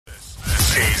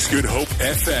Today's Good Hope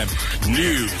FM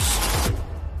News.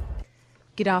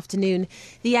 Good afternoon.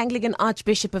 The Anglican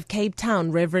Archbishop of Cape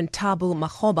Town, Reverend Thabo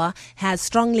Makgoba, has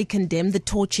strongly condemned the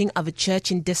torching of a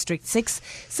church in District 6.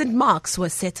 St. Mark's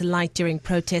was set alight during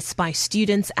protests by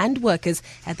students and workers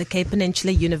at the Cape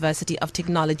Peninsula University of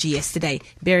Technology yesterday.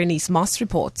 Berenice Moss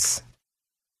reports.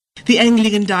 The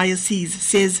Anglican Diocese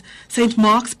says St.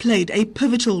 Mark's played a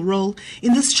pivotal role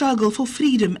in the struggle for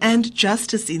freedom and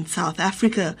justice in South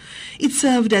Africa. It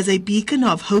served as a beacon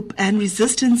of hope and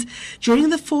resistance during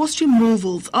the forced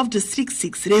removals of District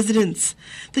 6 residents.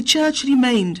 The church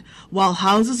remained while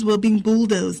houses were being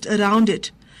bulldozed around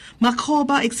it.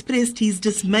 Makgoba expressed his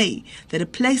dismay that a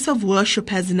place of worship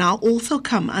has now also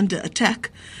come under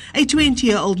attack. A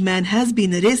 20-year-old man has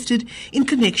been arrested in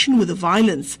connection with the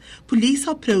violence. Police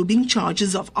are probing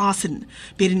charges of arson.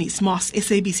 Berenice Moss,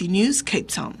 SABC News, Cape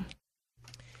Town.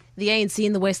 The ANC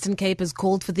in the Western Cape has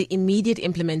called for the immediate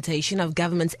implementation of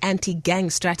government's anti-gang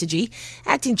strategy.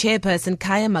 Acting chairperson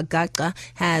Kaya Magaqa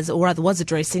was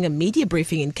addressing a media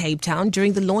briefing in Cape Town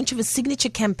during the launch of a signature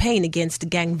campaign against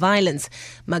gang violence.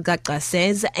 Magaqa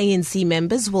says ANC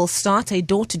members will start a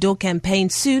door-to-door campaign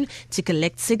soon to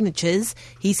collect signatures.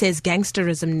 He says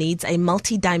gangsterism needs a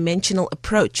multi-dimensional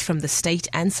approach from the state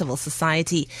and civil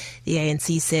society. The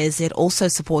ANC says it also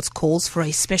supports calls for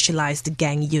a specialized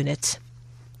gang unit.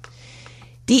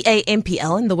 DA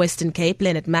MPL in the Western Cape,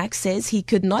 Leonard Max, says he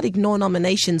could not ignore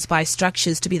nominations by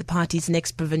structures to be the party's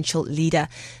next provincial leader.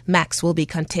 Max will be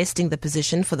contesting the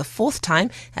position for the fourth time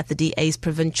at the DA's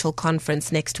provincial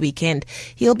conference next weekend.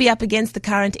 He'll be up against the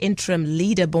current interim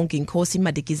leader, Bonginkosi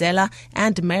Madikizela,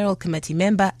 and mayoral committee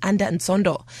member, Anda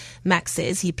Nsondo. Max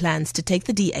says he plans to take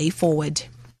the DA forward.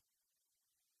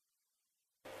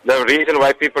 The reason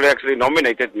why people actually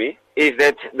nominated me is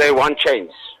that they want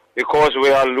change. Because we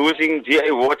are losing DA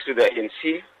votes to the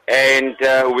ANC,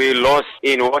 and we lost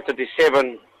in Ward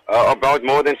 37 about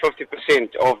more than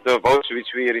 50% of the votes which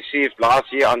we received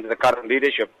last year under the current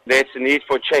leadership. There's a need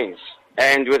for change.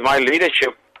 And with my leadership,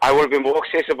 I will be more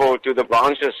accessible to the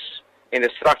branches in the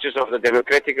structures of the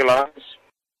Democratic Alliance.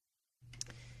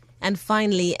 And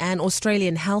finally, an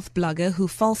Australian health blogger who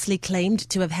falsely claimed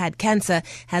to have had cancer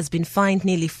has been fined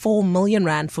nearly 4 million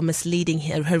rand for misleading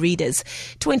her readers.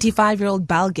 25-year-old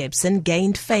Belle Gibson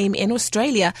gained fame in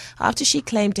Australia after she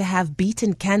claimed to have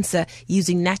beaten cancer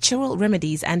using natural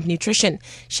remedies and nutrition.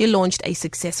 She launched a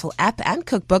successful app and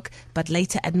cookbook, but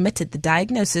later admitted the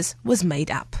diagnosis was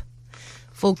made up.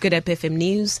 For Good Hope FM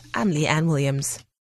News, I'm Leanne Williams.